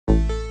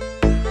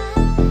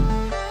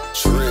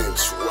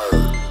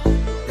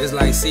It's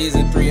like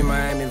season 3 of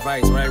Miami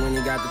Vice, right? When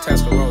you got the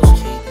Tuscarosa.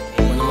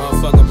 When the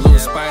motherfucker blew the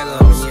spider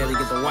up and you had to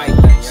get the white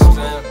thing, you know what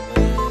I'm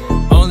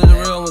saying? Only the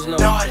real ones know.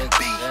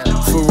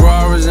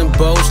 Ferraris and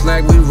boats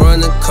like we run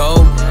the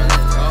coat.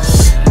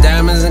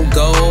 Diamonds and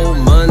gold,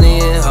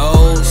 money and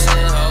hoes.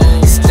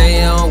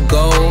 Stay on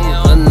gold,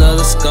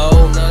 another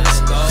scope.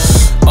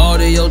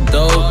 Audio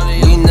dope,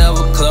 we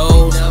never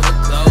close.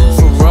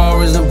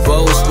 Ferraris and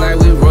boats like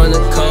we run the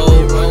coat.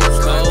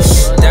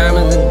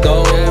 Diamonds and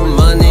gold,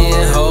 money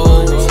and hoes.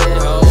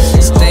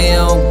 Stay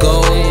on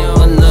gold,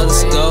 another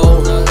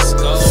scope.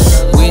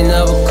 We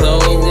never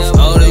close,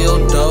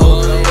 audio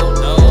dope.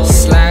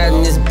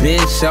 Sliding this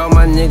bitch, all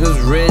my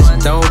niggas rich,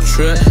 don't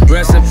trip.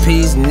 Rest in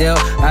peace, Nil.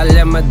 I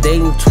let my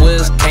dating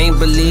twist. Can't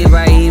believe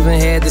I even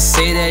had to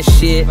say that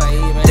shit.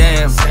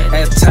 Damn,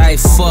 that's tight,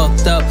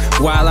 fucked up.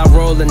 While I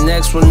roll the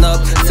next one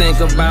up, think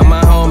about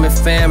my home and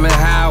fam and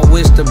how I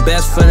wish the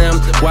best for them.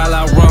 While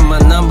I run my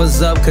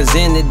numbers up, cause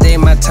in the day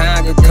my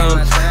time could come.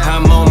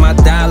 I'm on my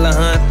dollar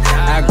hunt.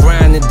 I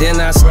grind and then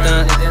I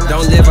stunt.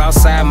 Don't live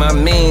outside my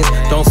means,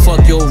 don't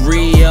fuck your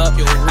re-up.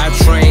 I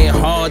train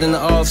hard in the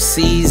off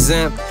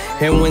season,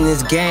 and when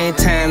it's game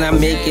time I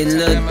make it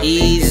look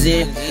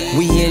easy.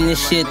 We in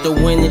this shit to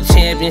win the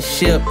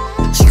championship.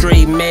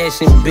 Straight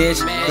mashing,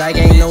 bitch, like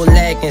ain't no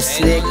lacking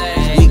slick.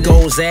 We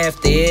goes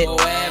after it.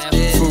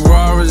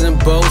 Ferraris and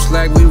boats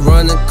like we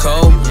run the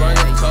coat.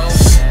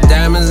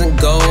 Diamonds and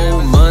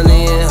gold,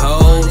 money and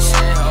hoes.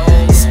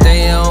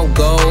 Stay on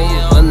gold,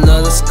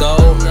 another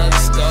scope.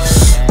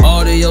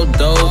 Audio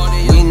dope,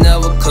 we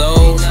never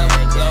close.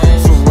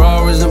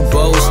 Ferraris and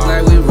boats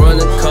like we run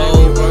the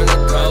coat.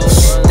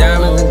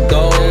 Diamonds and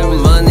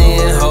gold, money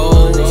and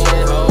hoes.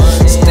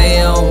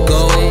 Stay on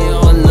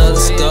gold, another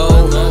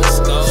scope.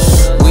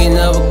 We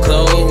never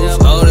close,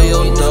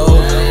 audio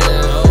dope.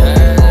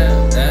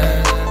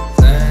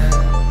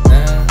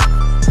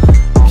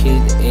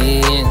 Keep the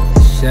in,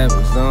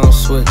 Chevys on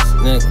switch,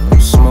 nigga. I'm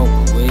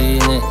smoking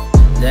weed,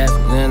 nigga.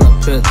 Laughing in a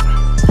picture.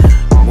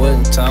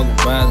 Wouldn't talk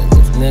about it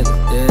if niggas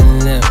didn't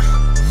live.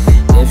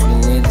 If you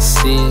need to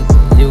see it,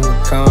 you can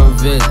come and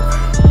visit.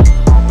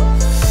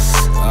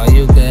 Or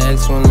you can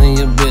ask one of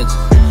your bitches.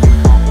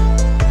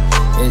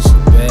 If she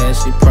bad,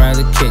 she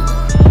probably kick it.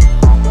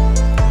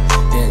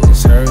 Then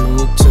it's hurting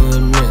you to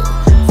admit it.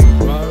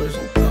 Ferraris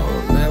and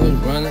gold, now we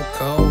running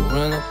cold,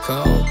 running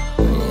cold.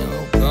 We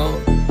on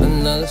gold,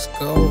 another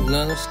scope,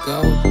 another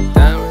scope.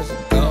 Diamonds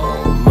and